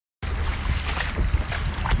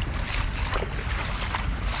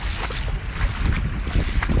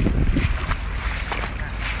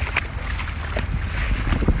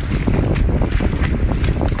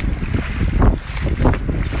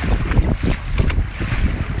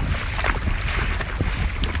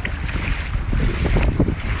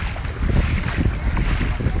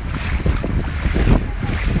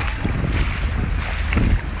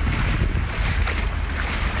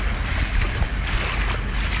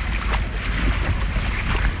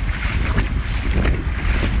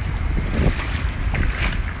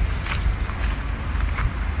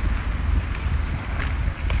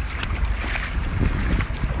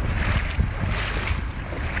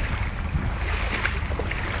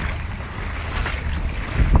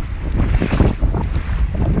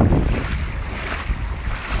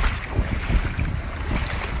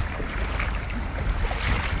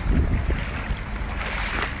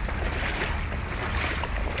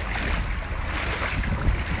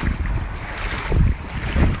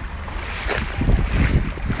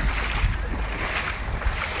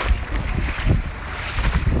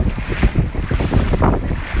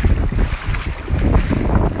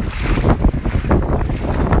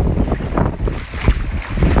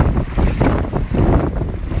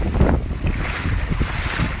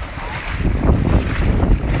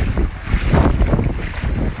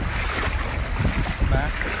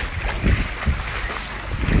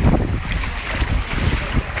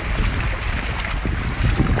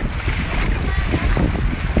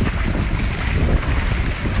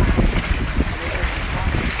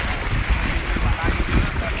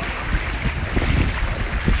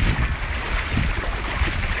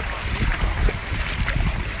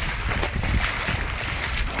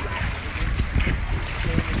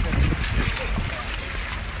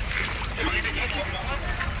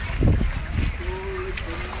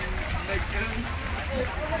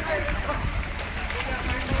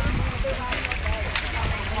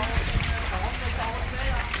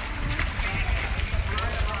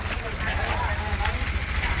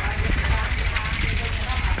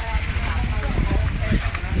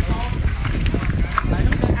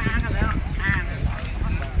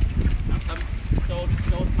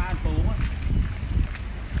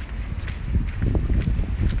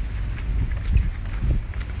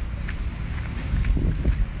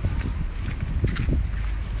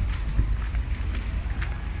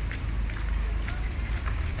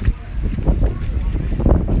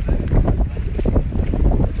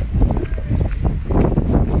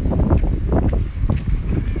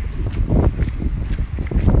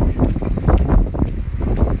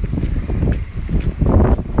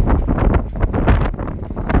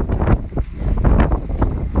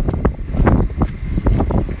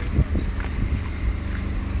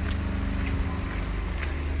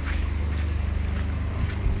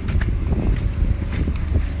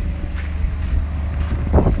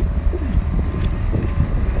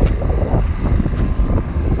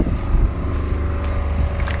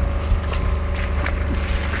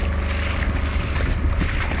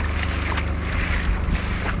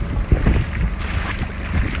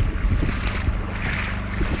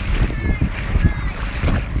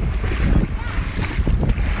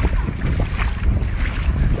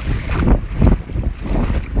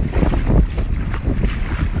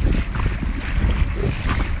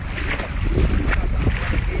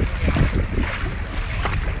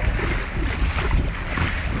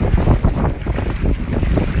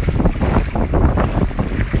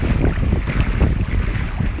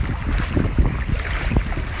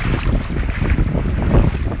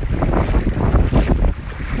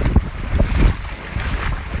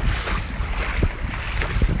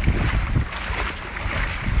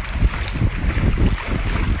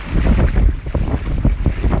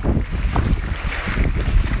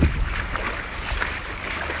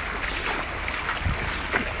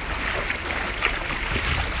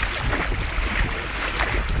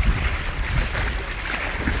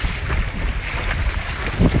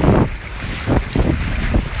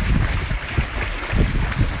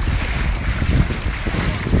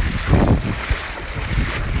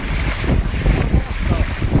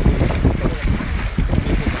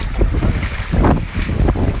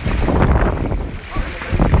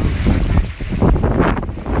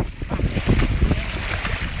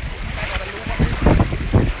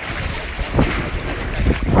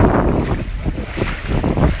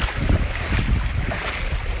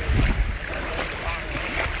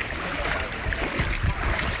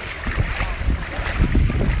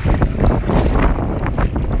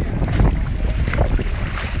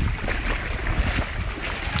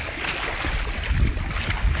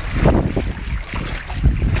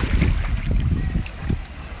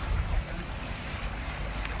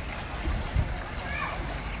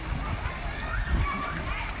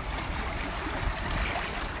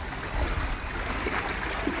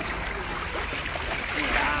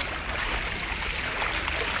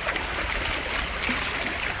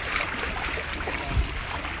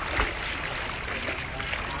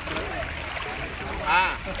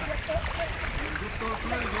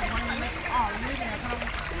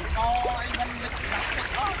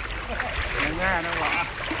Nghe nó bỏ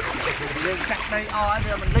lên cách đây o bây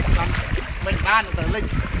giờ mình lích lắm mình ban được lích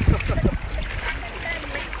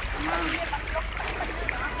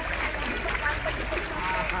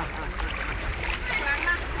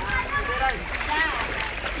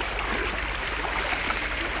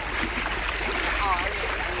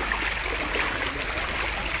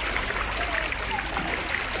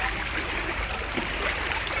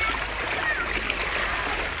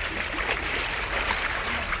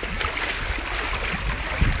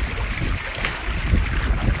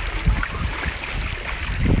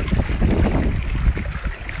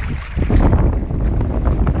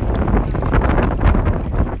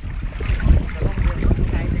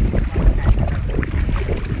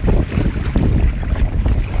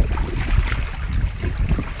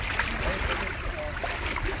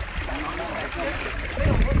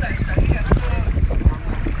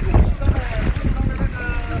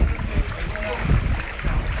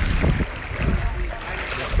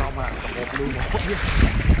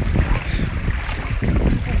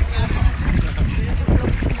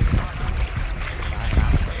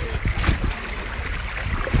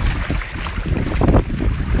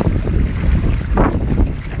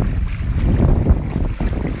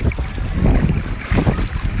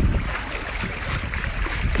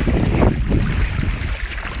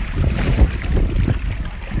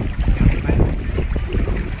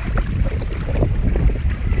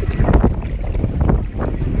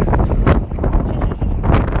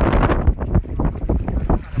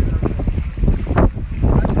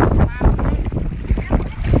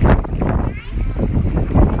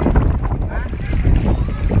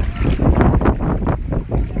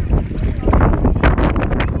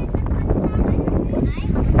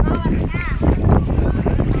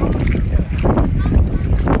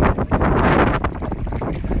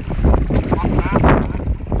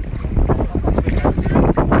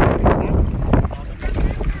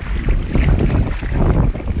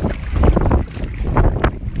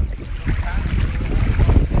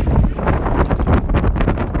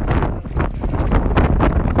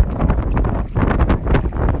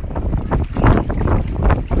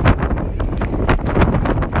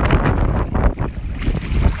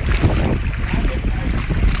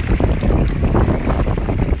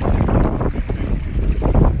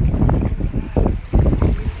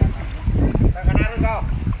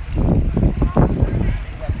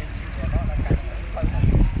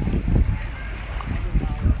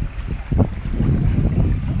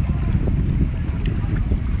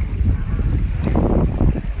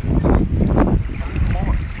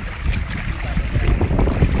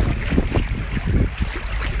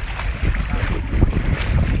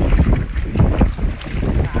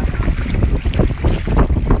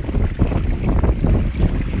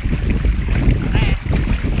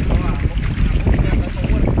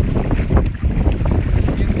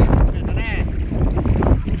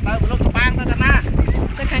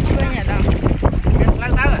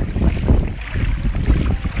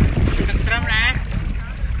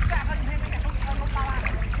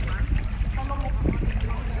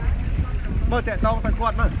mơ tẹt tông tay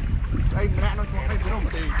quạt mơ đây mẹ nó xuống đây không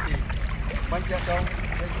thì bánh tẹt tông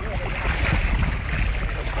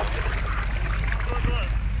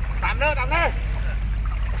tạm đây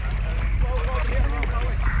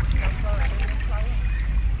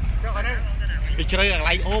đi chơi là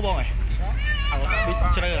lấy ô bông này đi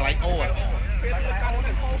chơi là lấy ô à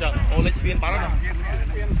chờ ô lấy spin báo đó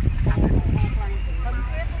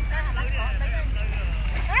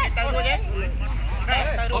tao luôn nhé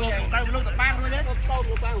tao luôn tập bang luôn nhé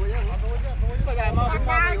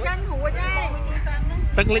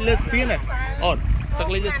tao lấy spin này ổn tao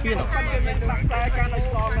lấy spin rồi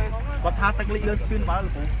có tha tao lấy spin báo được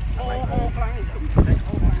không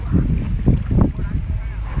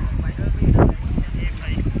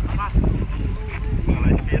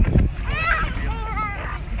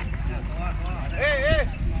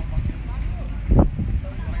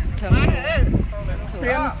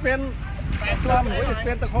spin slum với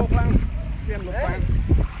spin tao khô lăng spin lục bang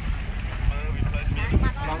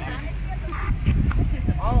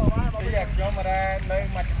bây giờ cho mà ra nơi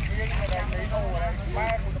mặt kia mà ra lấy ô rồi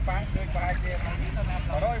ba của tập bang chơi ba kia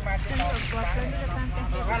mà rồi mà chơi đâu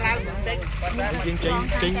qua lao chinh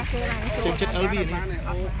chết ở bên này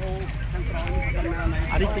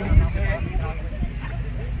à đi chinh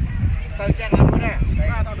tao trang ăn nè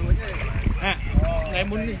tao đuổi chứ à em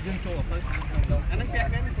muốn đi dân chùa tới anh nó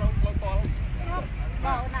kẹt cái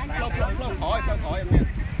lâu khỏi em nè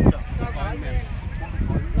khỏi em nè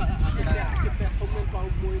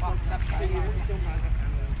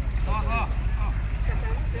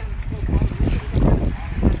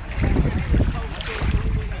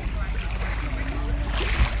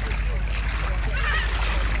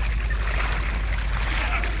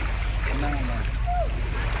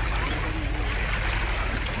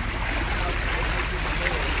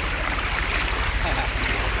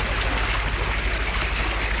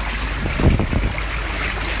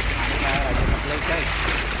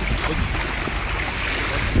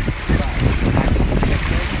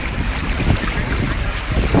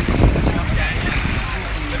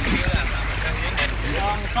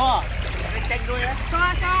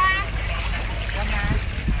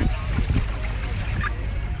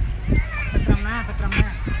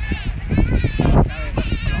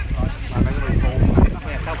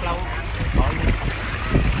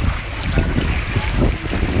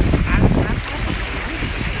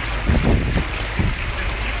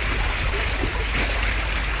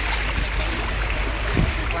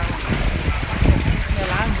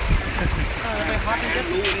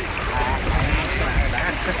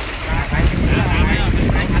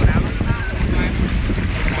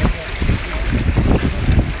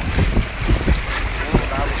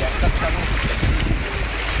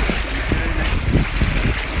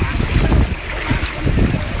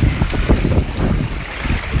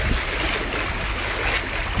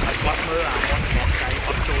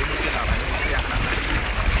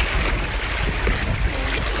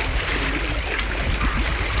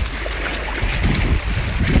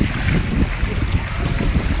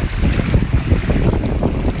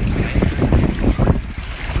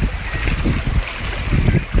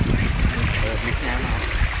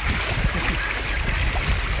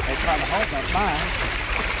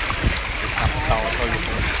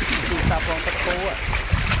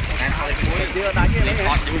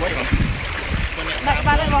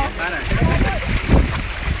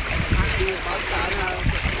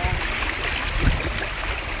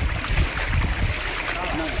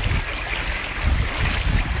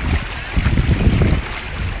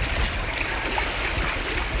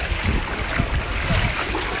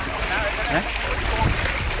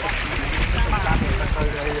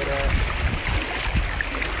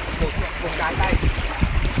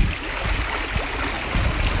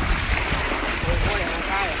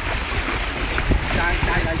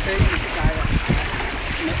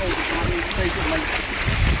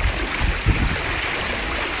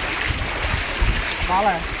đó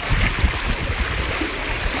là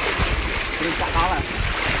bên cạnh đó là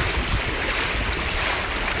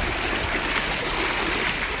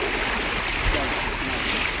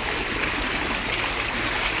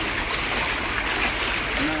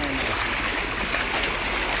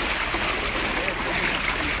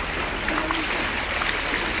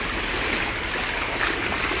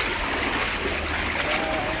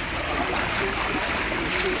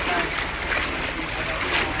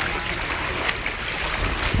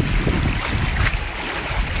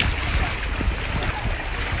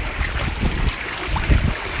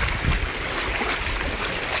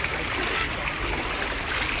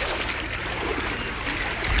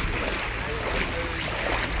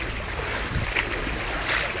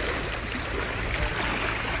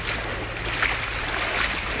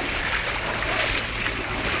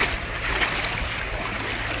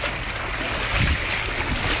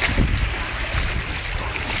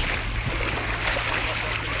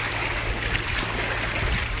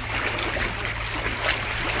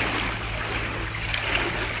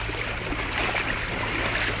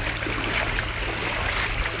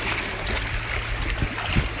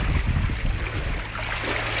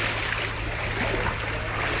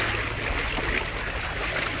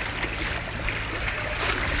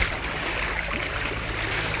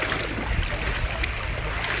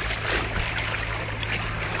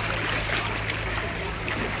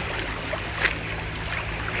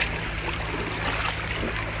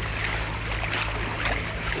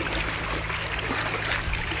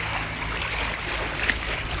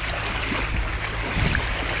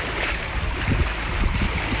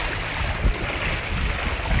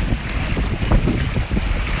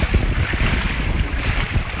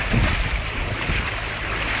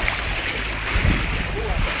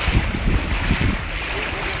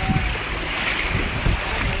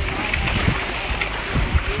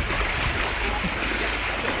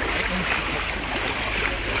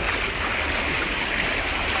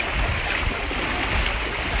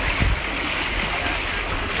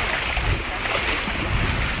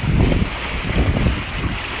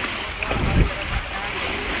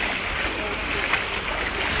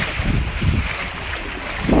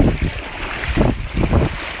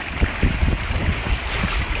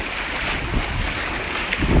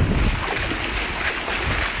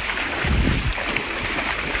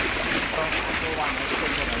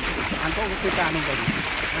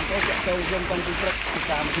đâu dân công ty rất thì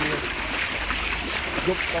làm thì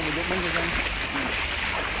giúp công việc mình cho dân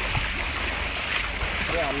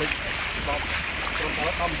rồi lịch bọc trong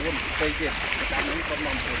đó không buồn cây tiền những con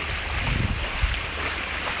nòng